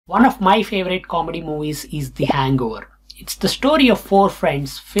One of my favorite comedy movies is The Hangover. It's the story of four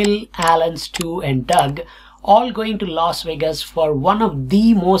friends, Phil, Alan, Stu, and Doug, all going to Las Vegas for one of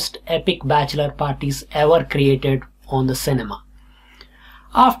the most epic bachelor parties ever created on the cinema.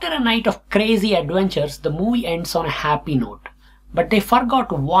 After a night of crazy adventures, the movie ends on a happy note. But they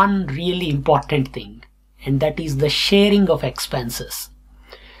forgot one really important thing, and that is the sharing of expenses.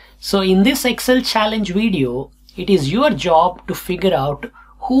 So in this Excel challenge video, it is your job to figure out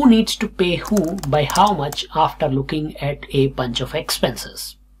who needs to pay who by how much after looking at a bunch of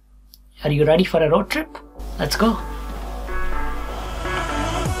expenses. Are you ready for a road trip? Let's go.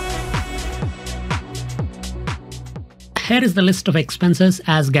 Here is the list of expenses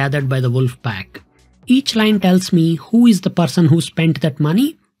as gathered by the wolf pack. Each line tells me who is the person who spent that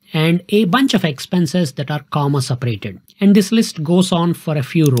money and a bunch of expenses that are comma separated. And this list goes on for a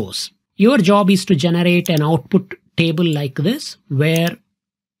few rows. Your job is to generate an output table like this, where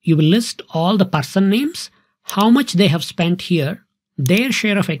you will list all the person names, how much they have spent here, their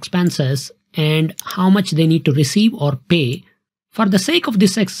share of expenses, and how much they need to receive or pay. For the sake of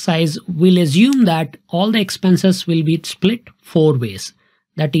this exercise, we'll assume that all the expenses will be split 4 ways.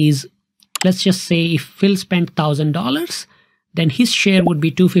 That is, let's just say if Phil spent $1,000, then his share would be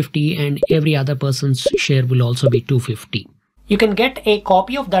 $250 and every other person's share will also be $250. You can get a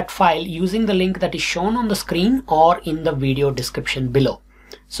copy of that file using the link that is shown on the screen or in the video description below.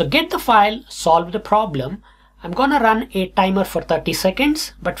 So get the file, solve the problem. I'm gonna run a timer for 30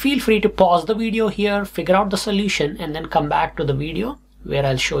 seconds, but feel free to pause the video here, figure out the solution, and then come back to the video where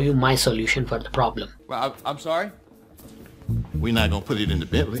I'll show you my solution for the problem. Well, I'm sorry? We're not gonna put it in the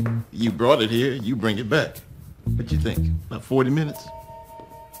Bentley. You brought it here, you bring it back. What you think, about 40 minutes?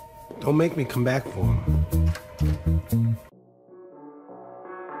 Don't make me come back for him.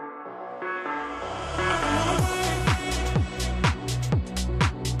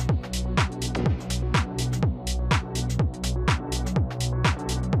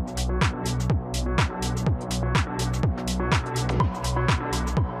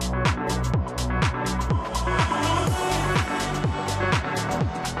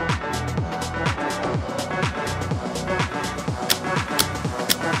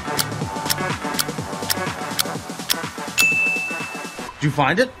 Did you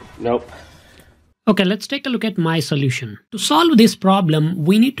find it? Nope. Okay, let's take a look at my solution. To solve this problem,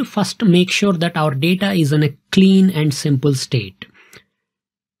 we need to first make sure that our data is in a clean and simple state.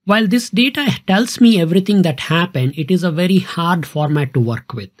 While this data tells me everything that happened, it is a very hard format to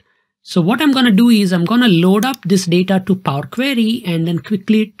work with. So what I'm going to do is I'm going to load up this data to Power Query and then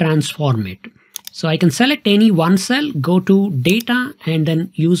quickly transform it. So I can select any one cell, go to Data, and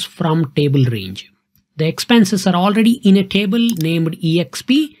then use From Table Range. The expenses are already in a table named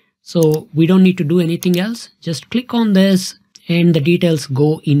EXP, so we don't need to do anything else. Just click on this and the details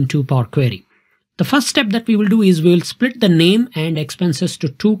go into Power Query. The first step that we will do is we will split the name and expenses to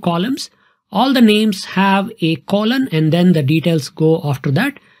 2 columns. All the names have a colon and then the details go after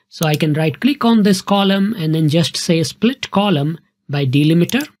that. So I can right click on this column and then just say split column by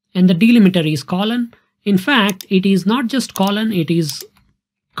delimiter, and the delimiter is colon. In fact, it is not just colon, it is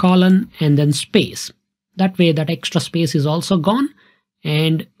colon and then space. That way that extra space is also gone.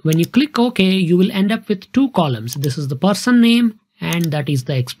 And when you click OK, you will end up with 2 columns. This is the person name and that is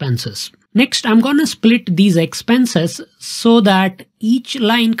the expenses. Next, I'm going to split these expenses so that each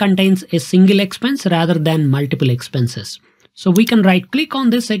line contains a single expense rather than multiple expenses. So we can right click on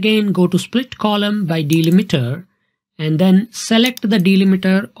this again, go to split column by delimiter, and then select the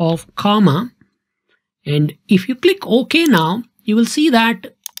delimiter of comma. And if you click OK now, you will see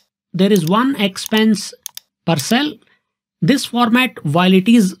that there is one expense per cell. This format, while it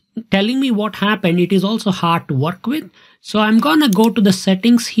is telling me what happened, it is also hard to work with. So I'm gonna go to the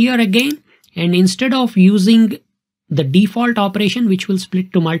settings here again, and instead of using the default operation which will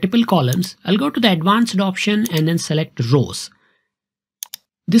split to multiple columns, I'll go to the advanced option and then select rows.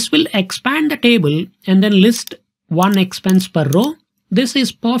 This will expand the table and then list one expense per row. This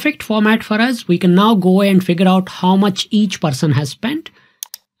is perfect format for us. We can now go and figure out how much each person has spent.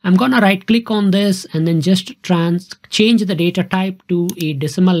 I'm gonna right click on this and then just change the data type to a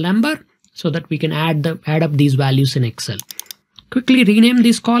decimal number so that we can add up these values in Excel. Quickly rename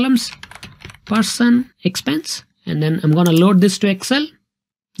these columns person expense, and then I'm gonna load this to Excel.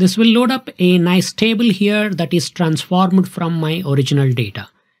 This will load up a nice table here that is transformed from my original data.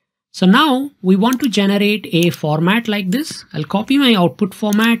 So now we want to generate a format like this. I'll copy my output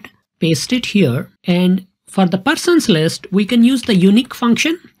format, paste it here, and for the persons list, we can use the unique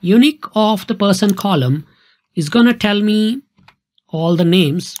function. Unique of the person column is going to tell me all the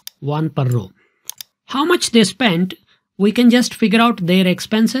names, one per row. How much they spent, we can just figure out their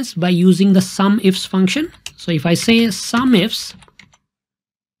expenses by using the SUMIFS function. So if I say SUMIFS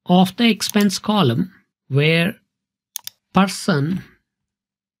of the expense column where person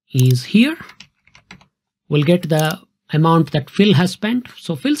is here, we'll get the amount that Phil has spent.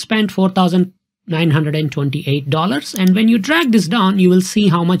 So Phil spent $4,928, and when you drag this down, you will see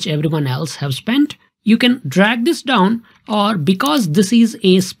how much everyone else have spent. You can drag this down, or because this is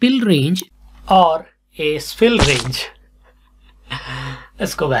a spill range,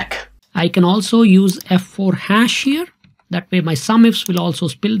 let's go back. I can also use F4 hash here. That way my SUMIFS will also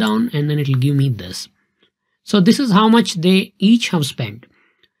spill down, and then it will give me this. So this is how much they each have spent.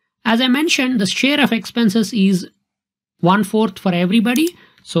 As I mentioned, the share of expenses is 1/4 for everybody.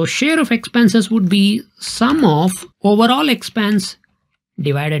 So share of expenses would be sum of overall expense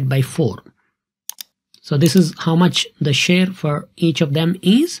divided by 4. So this is how much the share for each of them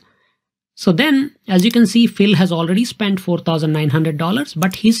is. So then, as you can see, Phil has already spent $4,900,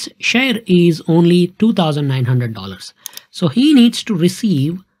 but his share is only $2,900. So he needs to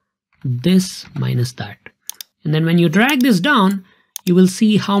receive this minus that. And then when you drag this down, you will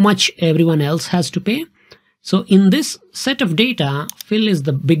see how much everyone else has to pay. So in this set of data, Phil is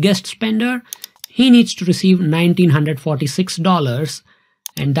the biggest spender. He needs to receive $1,946,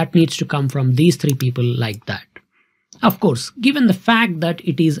 and that needs to come from these 3 people like that. Of course, given the fact that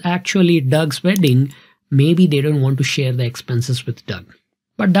it is actually Doug's wedding, maybe they don't want to share the expenses with Doug.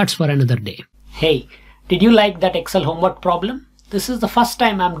 But that's for another day. Hey, did you like that Excel homework problem? This is the first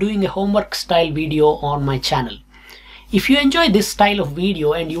time I'm doing a homework style video on my channel. If you enjoy this style of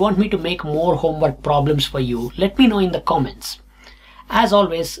video and you want me to make more homework problems for you, let me know in the comments. As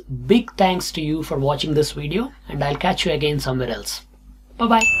always, big thanks to you for watching this video, and I'll catch you again somewhere else.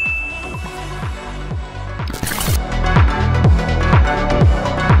 Bye-bye.